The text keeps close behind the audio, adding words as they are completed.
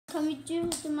Welcome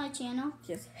to my channel.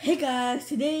 Yes. Hey guys,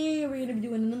 today we're gonna be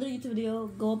doing another YouTube video.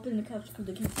 Go up in the couch.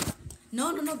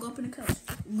 No, go up in the couch.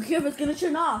 Here, it's gonna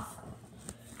turn off.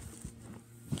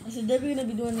 So today we're gonna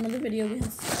be doing another video. We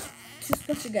have two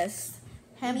special guests.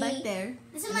 Him back there.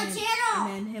 This is my channel.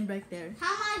 And then him back there.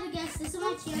 How am I the guest? This is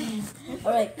my channel.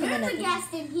 Alright, You're the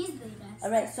guest and he's the guest.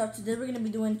 Alright, so today we're gonna be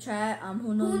doing chat.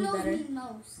 Who knows me better?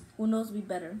 Who knows me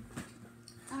better?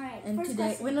 Alright. And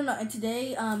today, And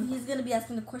today, he's gonna be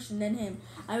asking the question, then him.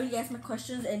 I already asked my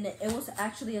questions, and it was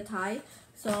actually a tie.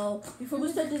 So before we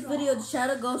start this video, the shout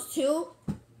out goes to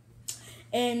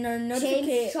and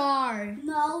notification.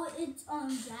 No, it's on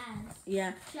Jazz.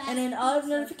 Yeah, Jazz and then all of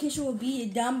the notification will be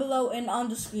down below and on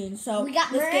the screen. So let's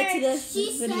get to this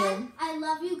video. Said, I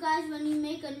love you guys when you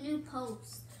make a new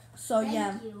post. So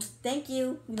thank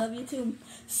you. We love you too.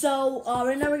 So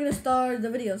right now we're gonna start the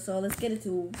video. So let's get it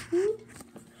to.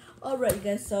 Alright,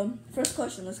 guys. So first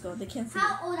question. Let's go. They can't see.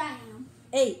 How old I am?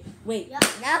 8. Wait. Yep.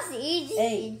 That's easy.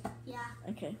 8. Yeah.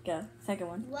 Okay, go. Second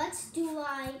one. What do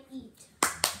I eat?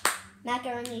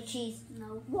 Macaroni cheese.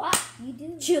 No. What? You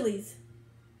do? Chilies.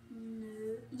 No.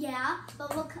 Yeah,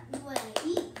 but what I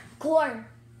eat? Corn.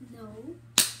 No.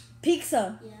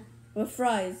 Pizza. Yeah. With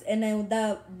fries and then with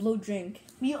that blue drink.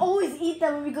 We always eat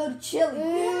that when we go to Chili.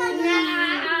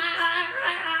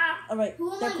 Alright,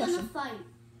 Who am third I question. gonna fight?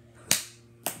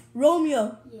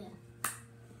 Romeo. Yeah.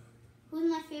 Who's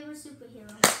my favorite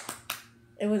superhero?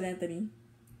 It was Anthony.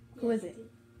 Who is it?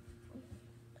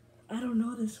 I don't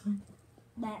know this one.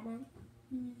 Batman.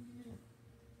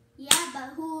 Yeah,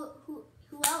 but who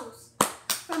else?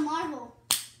 From Marvel?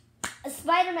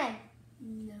 Spider-Man.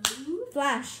 No.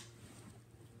 Flash.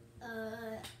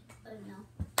 No.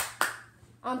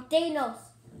 Thanos.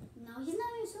 No, he's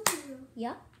not a superhero.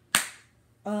 Yeah.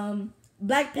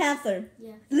 Black Panther.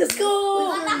 Yeah. Let's go. We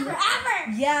want that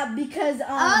forever. Yeah, because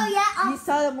you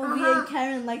saw the movie and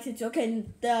Karen likes it too. Okay,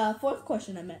 the fourth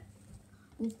question I meant.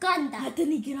 Ganda.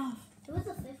 Anthony, get off. It was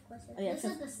the fifth question. Oh, yeah, This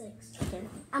is the sixth. Okay.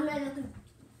 I'm not looking.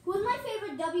 Who's my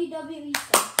favorite WWE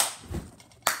star?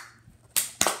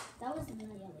 That was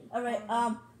Nelly. Alright,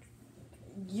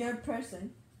 your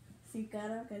person.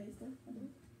 Cicara, Calisto.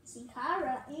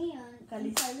 Sikara and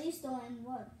Kalisto and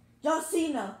what? John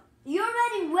Cena. You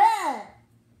already won.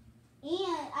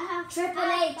 And I have Triple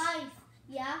H. 5.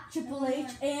 Yeah. Triple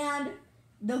H and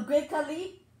the Great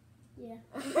Khali. Yeah.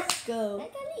 Let's go.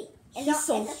 He's He's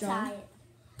so strong.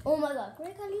 Oh my God,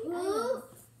 Great Khali. Who?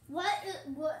 What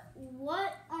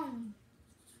am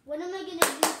I gonna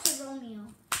do to Romeo?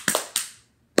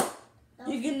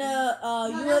 You're gonna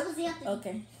No, that was the other thing.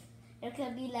 Okay. It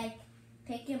could be like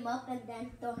pick him up and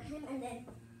then throw him and then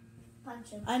punch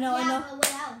him. I know. But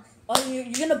what else? Oh,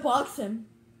 you're gonna box him.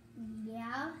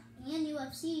 Yeah, and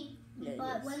UFC. Yeah,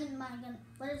 but yes.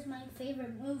 what is my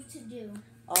favorite move to do?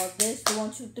 This, the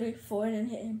 1, 2, 3, 4, and then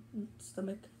hit him in the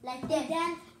stomach. Like this.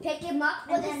 Then pick him up.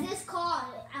 What is this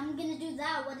called? I'm gonna do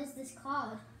that. What is this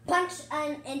called? Punch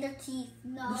and in the teeth.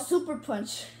 No. The super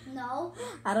punch. No.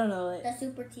 I don't know it. The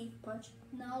super teeth punch.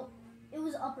 No. It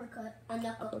was uppercut. A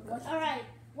knuckle. Uppercut. All right.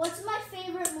 What's my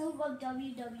favorite move of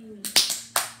WWE?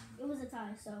 It was a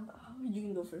tie, so. You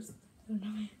can go first. I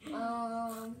don't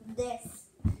know. This.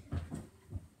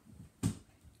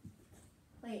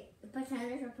 Wait, pretend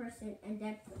there's a person and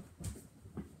then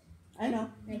I know.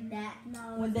 like that.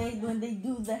 No. When they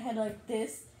do the head like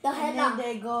this, The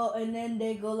headlock. and then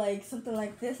they go like something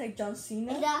like this, like John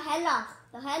Cena. The headlock.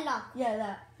 The headlock. Yeah,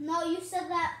 that. No, you said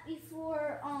that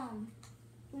before.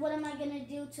 What am I gonna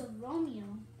do to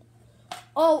Romeo?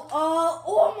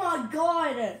 Oh my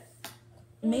God.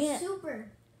 Man,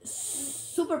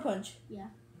 super punch. Yeah.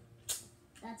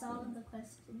 That's all of the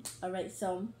questions. All right,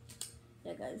 so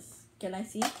yeah, guys, can I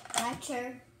see?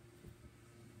 Catcher.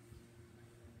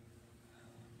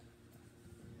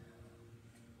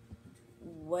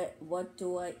 What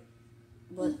do I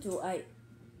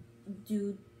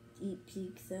do? Eat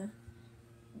pizza.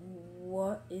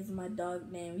 What is my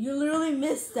dog name? You literally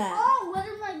missed that. Oh, what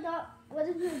is my dog? What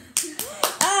is my?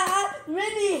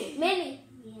 Minnie. Minnie.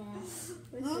 Yeah.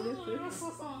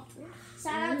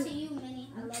 Shout out to you, Minnie.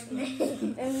 I love you.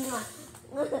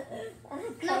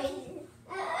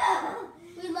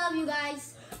 We love you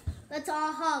guys. Let's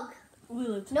all hug. We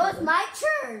live together. No, it's my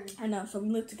turn. I know, so we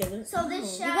live together. So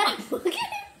this You shout. gotta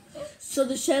So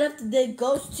the shout out today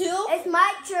goes to. It's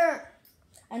my turn.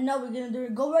 And now we're gonna do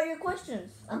it. Go write your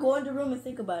questions. Or go in the room and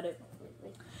think about it.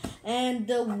 And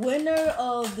the winner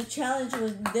of the challenge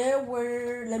was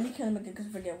let me count them again because I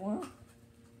forget one.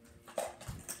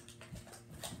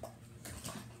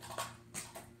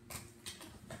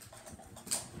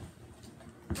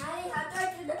 How do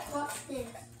I do the cross this?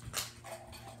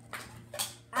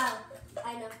 Out.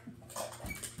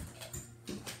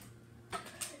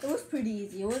 pretty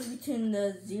easy. It was between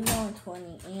the 0 and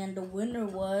 20, and the winner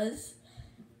was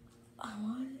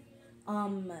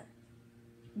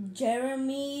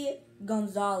Jeremy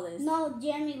Gonzalez. No,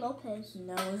 Jeremy Lopez.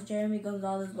 No, it was Jeremy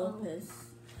Gonzalez Lopez.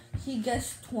 He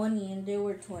guessed 20, and they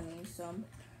were 20. So,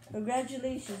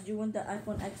 congratulations, you won the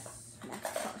iPhone X Max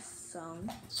Plus. So,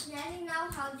 Daddy, now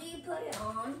how do you put it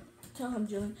on? tell him,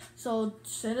 Julian. So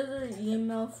send us an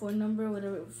email, phone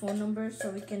number, so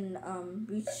we can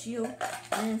reach you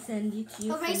and send it to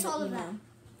you. Erase from the all of email.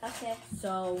 that. Okay.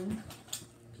 So